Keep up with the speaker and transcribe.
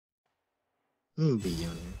Be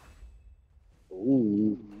Leona.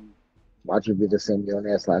 Ooh. Watch you be the same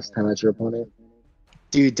Leona as last time as your opponent.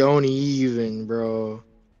 Dude, don't even, bro.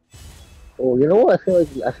 Oh, you know what?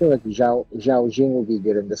 I feel like Zhao Jing will be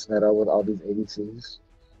good in this meta with all these ADCs.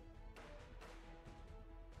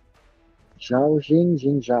 Zhao Jing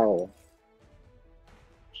Jing Zhao.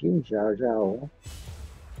 Jing Zhao Zhao.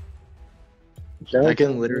 Zhao I can Jing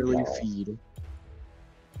Ming literally Mao. feed.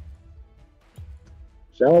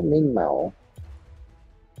 Zhao Ming Mao.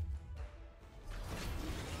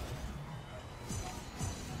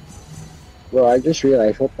 Bro, I just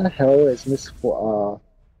realized what the hell is Miss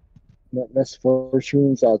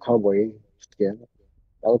Fortune's cowboy skin?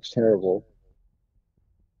 That looks terrible.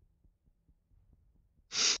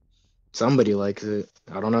 Somebody likes it.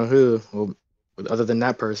 I don't know who. Well, other than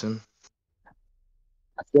that person.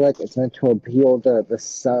 I feel like it's meant to appeal the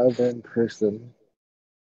southern person,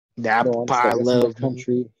 the That ones that I live in the love me.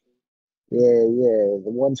 country. Yeah, yeah, the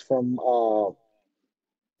ones from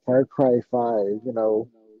Far Cry 5,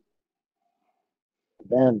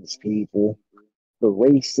 them's people. The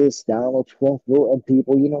racist Donald Trump voting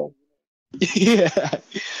people. Yeah.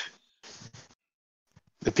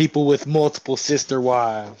 The people with multiple sister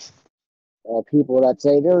wives. People that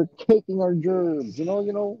say they're taking our germs.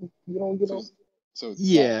 So it's Zach.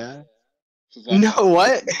 Yeah. So No, Zach's not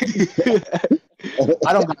what? taking.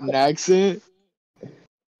 I don't got an accent.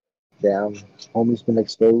 Damn, homie's been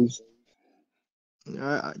exposed.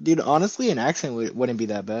 Dude, honestly, an accent wouldn't be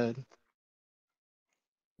that bad.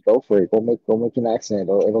 Go for it. Go make an accent.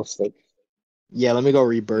 It'll stick. Yeah, let me go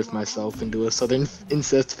rebirth myself into a southern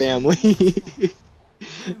incest family.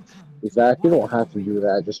 Exactly. You don't have to do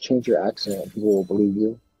that. Just change your accent. And people will believe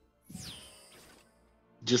you.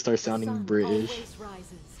 Just start The sounding sun British. always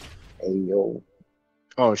rises. Hey yo,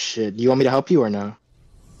 Oh shit. Do you want me to help you or no?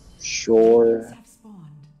 sure. Have spawned.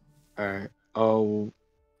 Alright. Oh,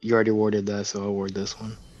 you already awarded that, so I'll award this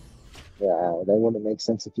one. Yeah, that wouldn't make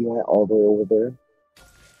sense if you went all the way over there.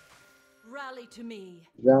 Rally to me.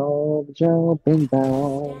 Zhao, zhao, bing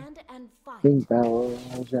bao, Stand and fight. bing bao,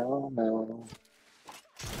 zhao, mao.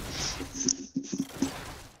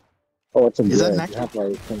 Oh, it's a Is that good. You Mackie? have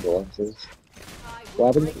like condolences. I will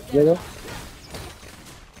What happened, break them Diego? up.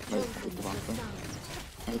 I hit the wrong thing.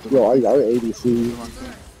 I hit the Yo, wrong thing. our I hit ADC. the wrong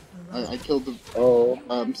thing. I killed the. Oh,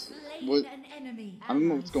 What? I don't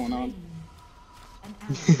know what's going on.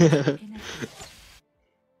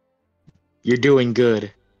 You're doing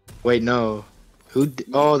good. Wait, no.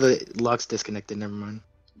 Oh, the lock's disconnected. Never mind.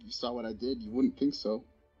 If you saw what I did, you wouldn't think so.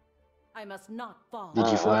 I must not fall. Did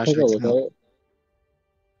you I'll flash take a look at accidentally? it.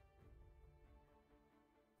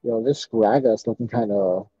 Yo, this Graga's looking kind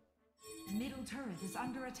of. Middle turret is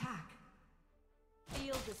under attack.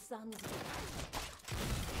 Feel the sun's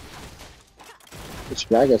This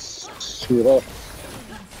Graga's screwed up.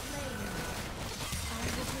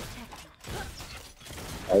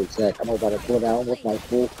 Alright, Zach, I'm about to go down with my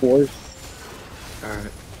full force.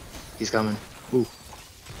 Alright. He's coming. Ooh.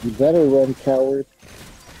 You better run, coward.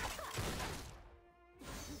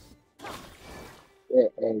 Yeah,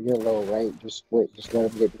 you're low, right? Just wait. Just let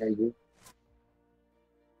him get near you.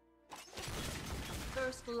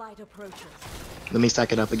 first light approaches. Let me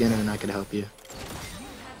stack it up again and I can help you.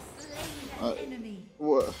 Enemy.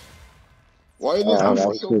 What? Why are Oh, they that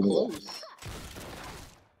was so cool. close?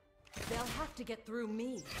 They'll have to get through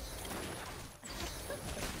me.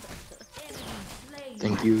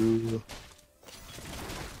 Thank you.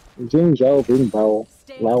 Jing Zhao Bing Bao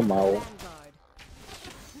Stay Lao on the Mao.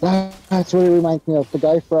 vanguard. That's what it reminds me of. The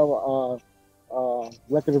guy from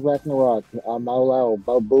Record of Ragnarok, Mao Lao,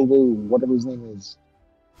 Bao Boo Boo, whatever his name is.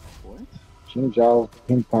 What? Jing Zhao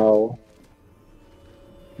Bing Bao.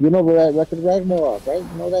 You know that Record of Ragnarok, right?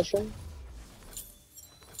 You know that show?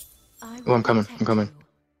 I Oh, will I'm coming. I'm protect coming.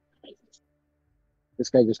 you. This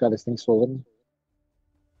guy just got his thing stolen.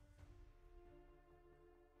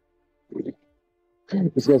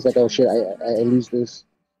 This guy's like, oh shit, I lose this.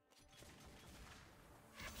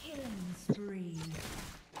 Killing spree.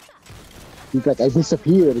 He's like, I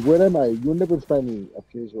disappeared. Where am I? You'll never find me.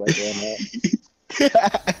 Appears right where I'm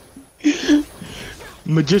at.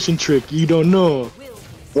 Magician trick, you don't know. Will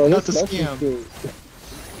Bro, Not this the Lexus scam. street.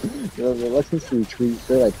 The Lexus retreat,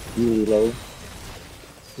 they're like really low.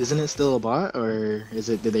 Isn't it still a bot or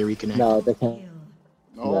did they reconnect? No, they can't.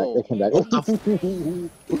 No. They came back. What the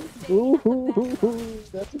Ooh,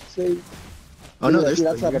 that's insane. Oh no, they're Dude,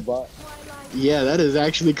 still that's not a here. bot. Yeah, that is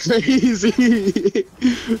actually crazy.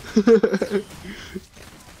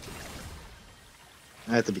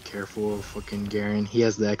 I have to be careful of fucking Garen. He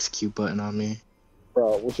has the execute button on me.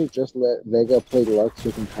 Bro, we should just let Vega play Lux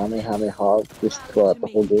with Kamehameha just throughout the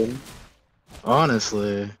whole game.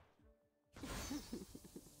 Honestly.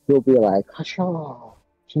 He'll be like, Hasha,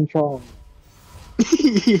 Ching Chong.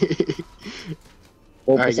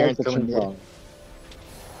 Well, Alright, besides Garen's the going Ching mid. Chong,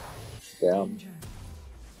 damn. Danger.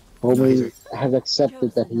 No, he's Homie right. has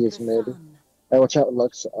accepted that Chosen he of is the mid. sun. Hey, watch out,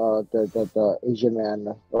 Lux. The Asian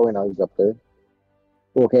man. Oh, wait, no, he's up there.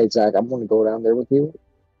 Okay, Zach, I'm gonna go down there with you.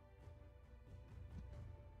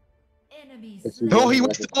 Enemy If you Oh, slain. want he it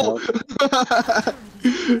went like to a goal! count. Turret is under attack.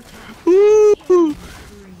 Woo! Killing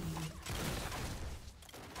spree.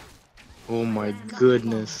 Oh my Grand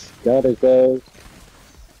goodness. Got it, guys.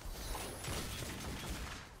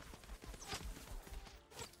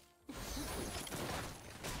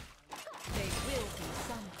 They will be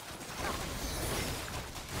sundered.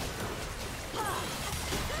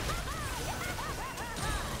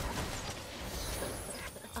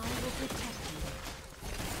 I will protect you.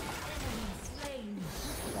 Enemy slain.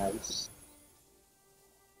 Nice.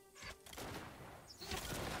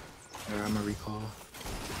 Alright, I'm gonna recall.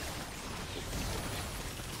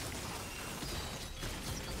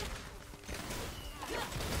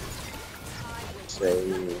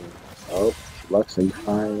 Say, oh, Lux, are you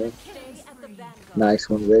fine? Stay at the vanguard. Nice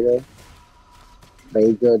one, Vega.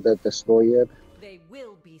 Vega, the destroyer. They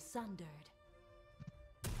will be sundered.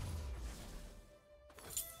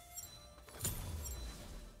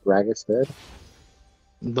 Ragged's dead.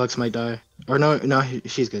 Lux might die. Or no, no,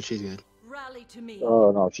 she's good, she's good. Rally to me.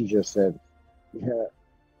 Oh, no, she just said, yeah.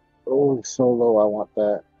 Oh, solo, I want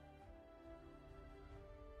that.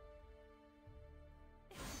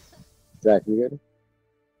 Zach, you good?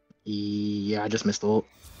 Yeah, I just missed the ult.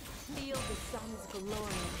 Feel the sun's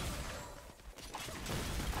glory.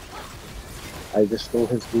 I just stole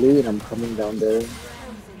his blue and I'm coming down there. Chosen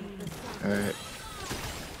of the sun. Alright.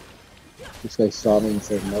 This guy saw me and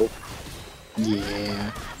said nope.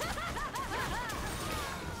 Yeah.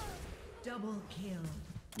 Double kill.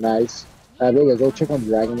 Nice. Vega, go check on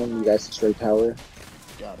Dragon when you guys destroy tower.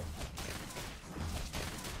 Got it.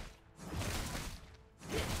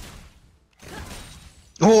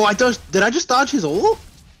 Oh, did I just dodge his ult?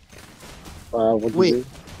 What'd you Wait. do?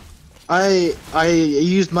 I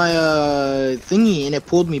used my thingy and it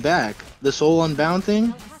pulled me back. The soul unbound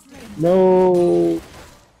thing? No.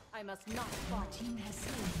 I must not fall. Team has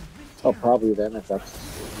slain the Rift Oh, Herald. probably then if that's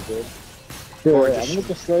what you did. Or Dude,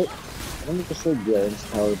 just- I'm gonna destroy Garen's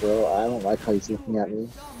tower, bro. I don't like how he's looking at me.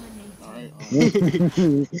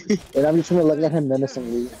 Dominating. Alright. And I'm just gonna look at him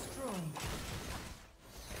menacingly. Destroyed.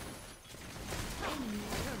 Enemy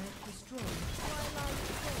turret destroyed. Twilight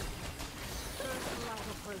fades. First light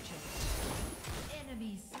approaching.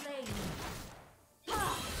 Enemy slain.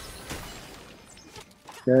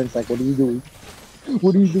 Garen's like, what are you doing?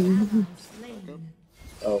 What are you doing? Ally slain.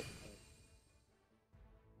 Oh.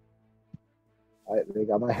 Alright, Vig,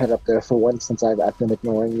 I'm gonna head up there for once since I've been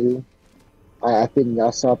ignoring you. I've been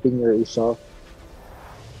Yasoping your Usopp.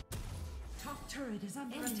 Top turret is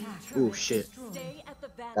under Enemy attack. Ooh, Turret shit. destroyed. Stay at the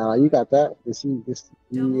vanguard. You got that? He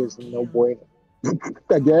is no boy.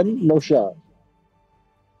 Again, no shot.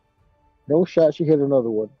 No shot, she hit another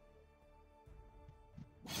one.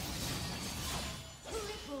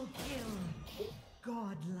 Triple kill.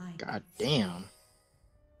 Godlike. God damn.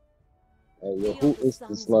 Hey, yo, who is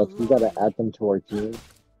this love? We gotta add them to our team.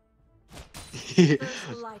 First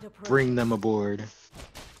light approaching. Bring them aboard.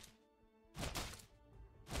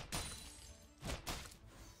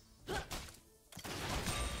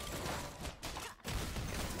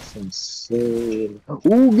 It's insane.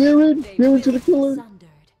 Ooh, Garen! They Garen will to the be killer! sundered.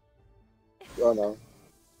 Oh no.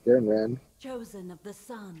 Garen ran. Chosen of the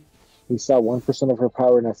sun. He saw 1% of her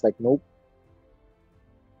power and I was like, nope.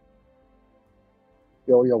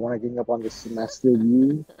 Yo, wanna gang up on this Master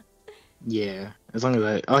Yi? Yeah. As long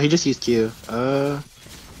as oh, he just used Q. I'm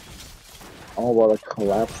about to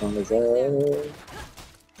collapse on his ass.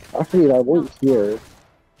 Actually, I wait here.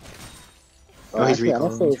 Oh, he's actually, I'm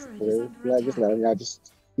gonna recalling. throw this clear. Yeah, just let him. Yeah,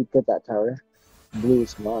 just get that tower. Blue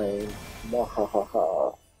is mine.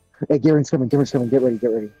 Mwahaha. Hey, Garen's coming. Get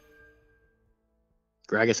ready.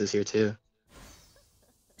 Gragas is here too.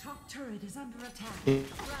 Top turret is under attack.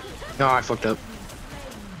 No, I fucked up.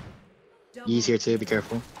 Double He's here too, be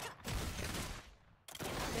careful. They'll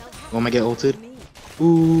have Oh, am I to get go ulted? through me.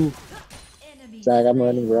 Ooh. Enemy Zach, I'm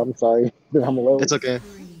running, bro. I'm sorry. But I'm alone. It's okay.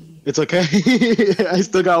 spree. It's okay. I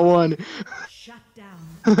still got one. Shut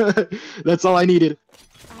down. That's all I needed.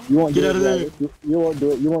 You won't Get do out it, of there. Rabbit. You won't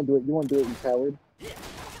do it. You won't do it, you coward.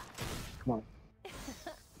 Come on.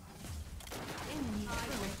 Enemy I will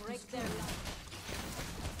turret break their destroyed. life.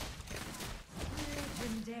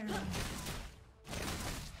 Legendary.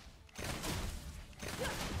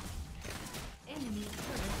 Enemy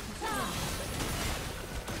turret destroyed.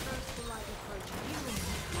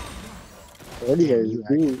 What do you Damn, guys you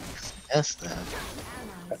do? finessed that.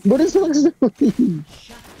 What is Lux doing?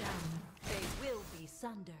 Shut down. They will be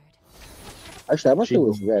sundered. Actually, I must She have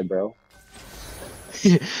was red, bro.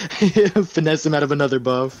 Finesse him out of another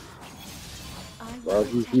buff. I Bro,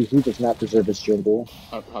 will protect he does not deserve his jungle.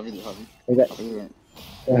 Harvey. Hey, got, Harvey went.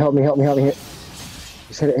 hey, help me. Hit.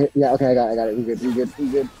 Just hit it. Yeah, okay, I got it. We good. We good.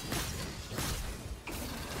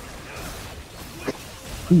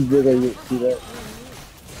 I see that.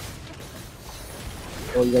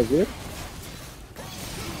 Oh, you guys good?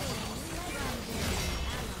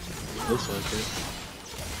 Looks like it.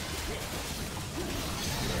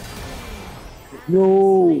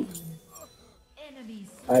 No. Enemies.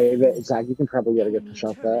 I bet Zach, you can probably get a good push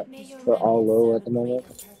off that. They're all low at the moment.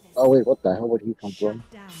 Oh wait, what the hell would he come from?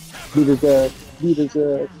 Shut down. Dude is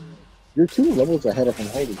Shut down. you're 2 levels ahead of him.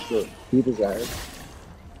 Holy shit. Dude is ahead.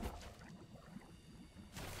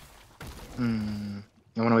 I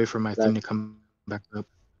want to wait for my thing to come back up.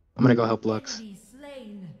 I'm gonna go help Lux. Enemy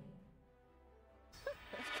slain.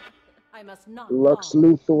 I must not Lux fall.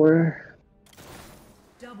 Luthor.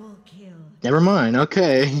 Double kill. Never mind.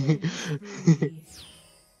 Okay. Spree.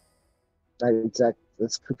 Alright, Zach,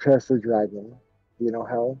 let's prepare for dragon. You know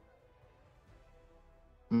how?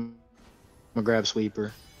 I'm gonna grab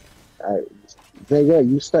sweeper. Alright. Vega,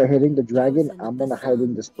 you start hitting the dragon, Chosen I'm the gonna hide in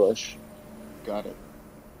sun. this bush. Got it.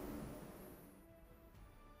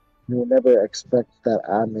 You'll never expect that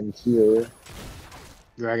I'm in here.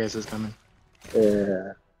 Gragas is coming.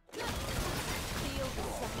 Yeah. Feel the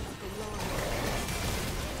sounds below.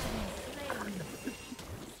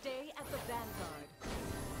 Stay at the vanguard.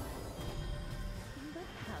 The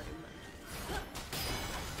powder monkey.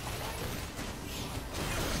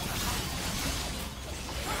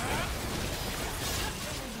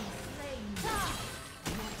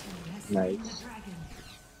 Nice.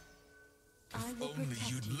 I will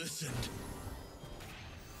protect you.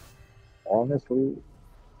 Honestly,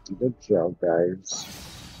 good job, guys.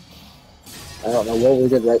 I don't know what we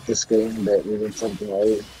did right this game, but we did something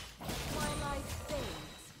right. Twilight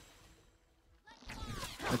fades.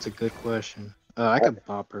 That's a good question. I could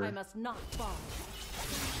pop I her. must not fall.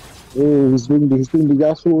 Ooh, he's doing the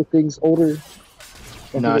Yasuo things older.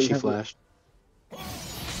 Nah, she flashed.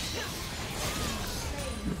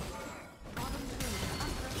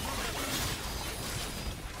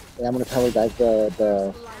 Yeah, I'm gonna power dive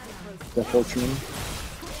the fortune.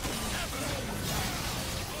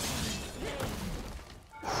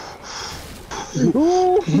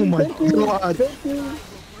 Ooh, Oh my thank you, god.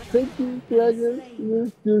 thank you,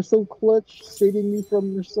 Dragon. You're so clutch, saving me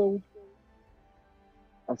from yourself.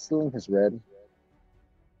 I'm stealing his red.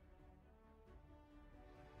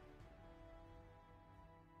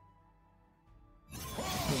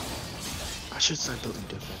 I should start building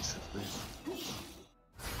defensively.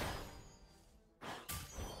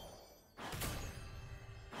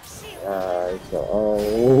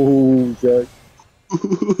 Oh, Jack.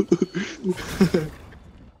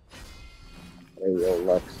 Hey, yo,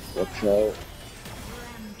 Lux, watch out.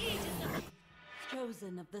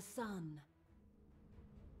 Chosen of the sun.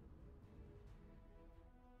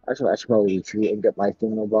 Actually, I should probably retreat and get my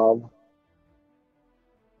thing, no Bob.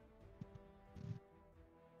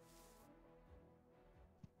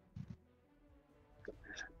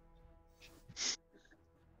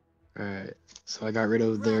 Alright, so I got rid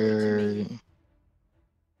of Rally to their me.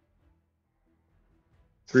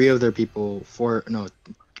 3 of their people. 4, no,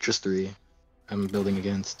 just 3. I'm building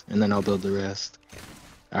against, and then I'll build the rest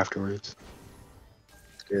afterwards.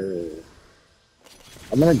 Good.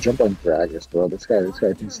 I'm gonna jump on Gragas, bro. This guy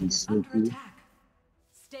thinks he's Under sneaky. attack.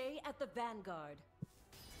 Stay at the vanguard.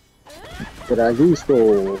 But at least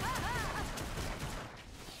though,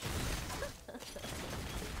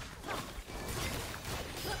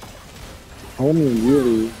 homie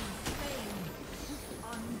really.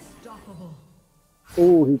 Unstoppable.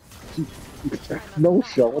 Oh, he no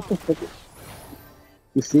shot. What the fuck?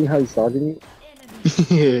 You see how he's dodging me?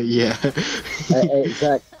 Yeah. Hey,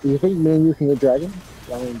 Zach, do you think me and you can get dragon?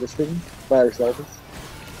 I mean, this thing by ourselves?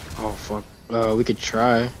 Oh fuck. We could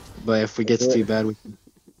try, but if we Let's get do too it. bad, we can.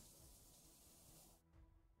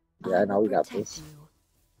 Yeah, I know will we got protect this. you.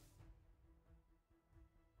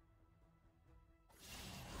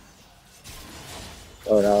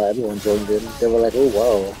 Oh no, everyone joined in. They were like, oh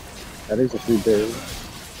wow, that is a free bird.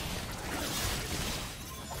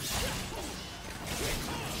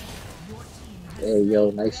 Hey yo,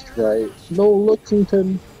 nice try. No,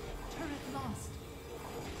 Lexington. Turret lost.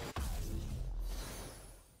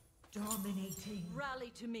 Dominating. Rally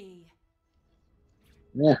to me.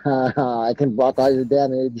 Yeah, I can block all your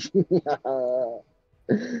damage. I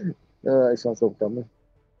sound so dumb.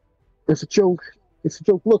 It's a joke. It's a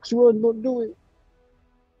joke. Lux, run, don't do it.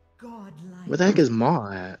 Godlike. Where the heck is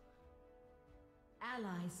Ma at?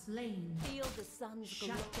 Ally slain. Feel the sun's glow.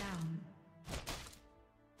 Shut down.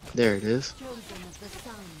 There it is. Chosen of the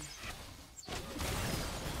sun.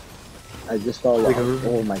 I just saw Big Lux. over.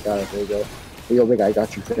 Oh my god, there you go. Hey, yo, big guy, I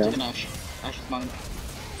got you. Taking Down. Ash. Ash is mine.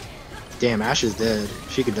 Damn, Ash is dead.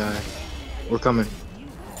 She could die. We're coming. You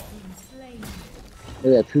have been slain.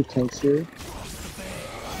 They got 2 tanks here.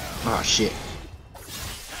 Ah, shit.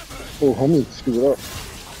 Oh, homie, screwed up.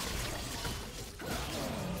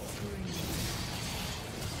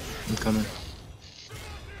 I'm coming.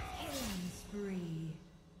 Killing spree.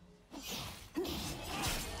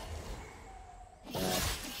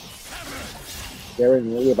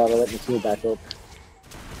 Darren really about to let me see it back up.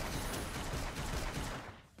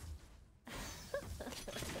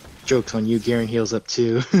 Joke's on you, Garen heals up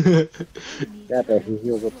too. Yeah, but he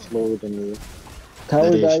heals up slower than me.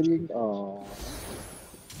 Tower That is- diving? Oh.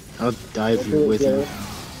 I'll dive Don't you do it, with you. Garen.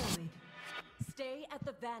 Destroyed. Stay at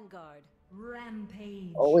the vanguard.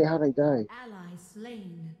 Rampage. Oh wait, how'd I die? Ally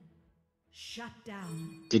slain. Shut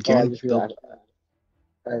down. Did Oh, I Garen just build? realized.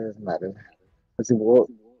 That doesn't matter. Let's see, what?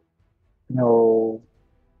 No.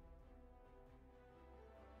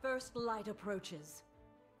 First light approaches.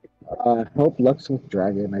 Help Lux with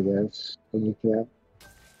Dragon, I guess. When you can.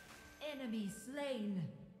 Enemy slain.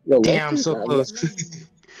 Yo, Damn, Lux, so close. Slain.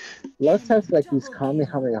 Lux has like these Double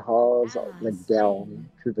Kamehamehas kill. like down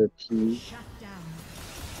to the T. Shut down.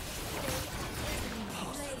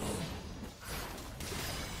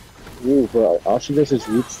 Ooh, bro, all she does is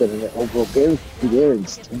root setting it. Oh, bro,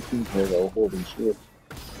 Garen's tanking her though. Holy shit.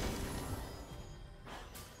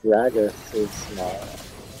 Gragas is not.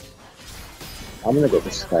 I'm gonna go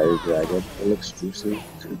with Fire Dragon. It looks juicy.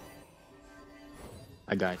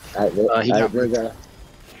 I got. I He got got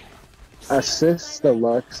assist the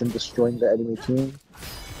Lux in destroying the enemy team,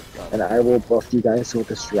 and I will buff you guys with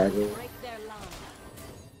this dragon. Break their line.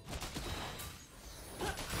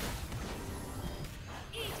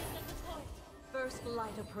 First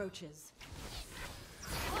light approaches.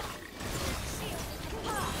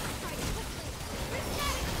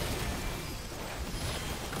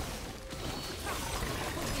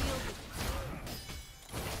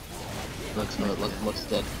 Looks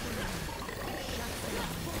dead.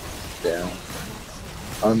 Damn.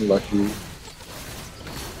 Unlucky.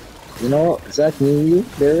 You know, Zach, me and you,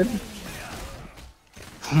 Darren?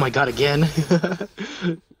 Oh my god, again.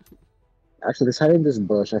 Actually, let's hide in this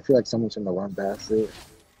bush. I feel like someone's in the wrong basket.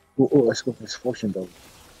 Ooh, let's go for this fortune though.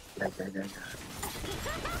 Yeah.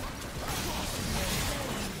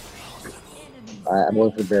 Alright, I'm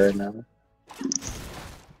going for Baron now.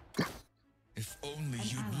 If only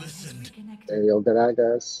you'd listened. There you go,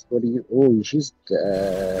 Gragas. What do you? Oh, she's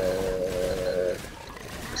let's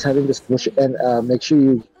hide in this bush and make sure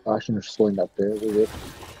you. Oh, I shouldn't have going up there. We're good.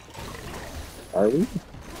 Are we?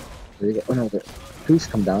 There you go. Oh no, please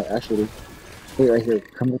come down. Actually, wait right here.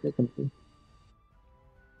 Come with me. Come with me.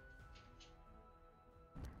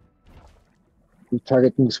 You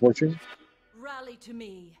target King's Fortune. Rally to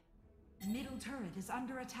me. Middle turret is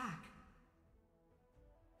under attack.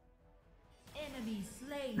 Enemy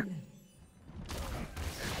slain.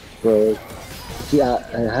 Bro,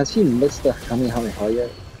 has he missed the Kamehameha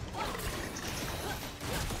yet?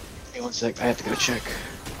 Hey, 1 sec. I have to go check.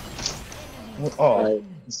 Oh, Alright.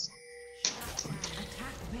 Attack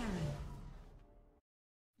Baron.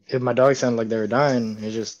 if my dogs sounded like they were dying,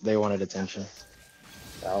 it's just they wanted attention.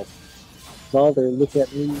 Wow. Father, look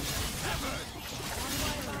at me.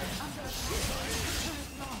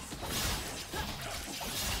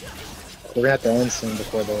 We're gonna have to end soon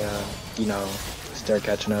before they, start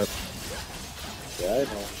catching up. Yeah, I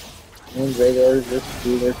know. And Radar just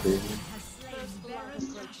do their thing. Has slain First light Baron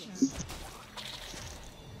approaches.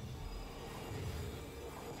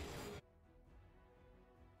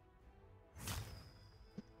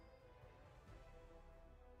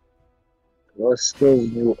 Nashor. Let's go,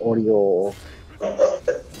 new audio.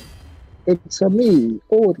 It's a me,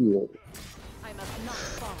 audio. I must not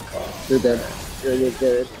fall. You're dead. You're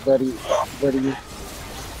dead, buddy. Buddy.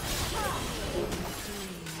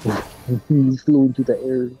 He flew into the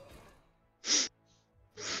air.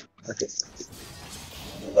 Okay.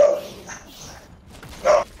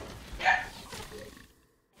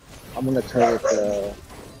 I'm gonna target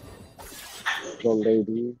the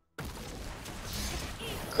lady.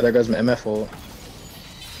 Oh, there goes my MF ult.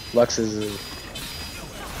 Lux is.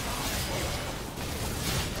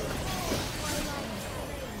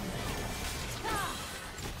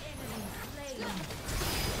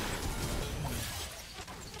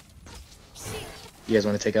 You guys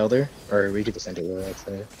want to take Elder? Or we could just end it where that's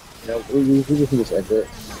there. No, we can just end it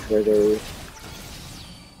where they.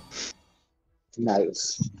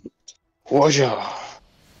 Nice. Woja!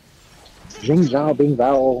 Jing Zhao Bing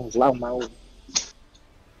Bao Lao Mao.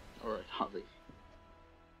 Alright, Javi.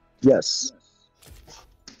 Yes.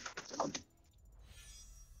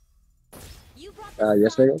 You brought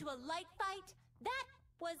Yes, the Vega? to a light fight. That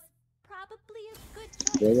was probably a good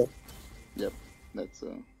There you choice. go. Yep, that's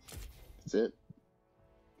it.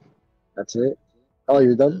 That's it. Oh,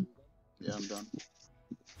 you're done? Yeah, I'm done.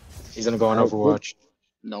 He's gonna go on Alright, Overwatch.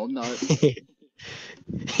 No, I'm not. Yeah.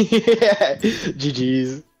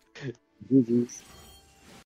 GG's. GG's.